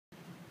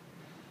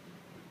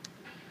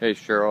Hey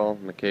Cheryl,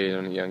 McKay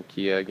on a Young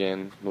Kia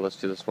again.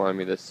 Melissa just wanted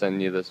me to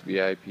send you this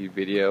VIP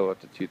video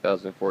of the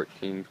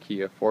 2014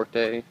 Kia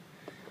Forte,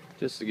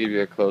 just to give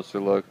you a closer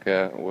look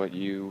at what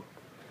you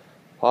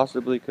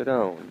possibly could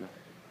own.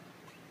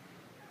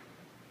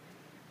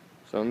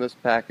 So in this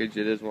package,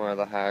 it is one of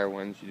the higher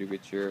ones. You do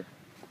get your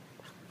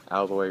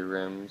alloy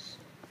rims.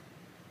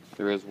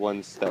 There is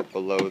one step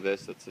below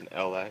this that's an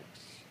LX.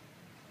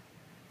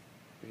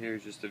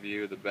 Here's just a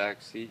view of the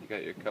back seat. You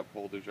got your cup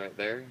holders right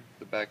there.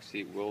 The back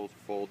seat will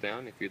fold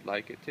down if you'd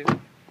like it to.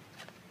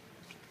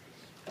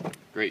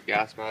 Great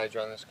gas mileage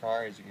on this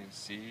car, as you can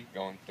see,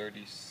 going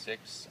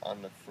 36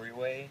 on the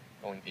freeway,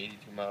 going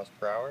 82 miles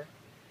per hour.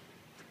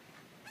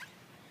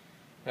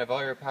 You have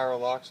all your power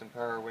locks and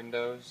power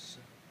windows.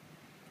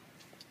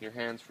 Your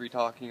hands-free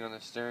talking on the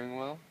steering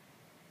wheel.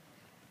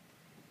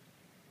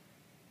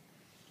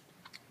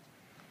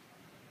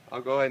 I'll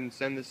go ahead and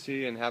send this to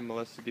you and have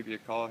Melissa give you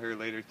a call here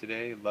later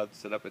today. I'd love to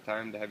set up a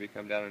time to have you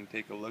come down and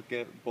take a look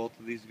at both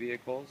of these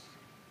vehicles.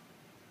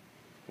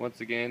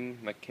 Once again,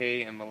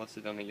 McKay and Melissa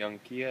down at Young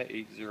Kia,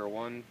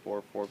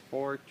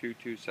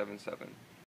 801-444-2277.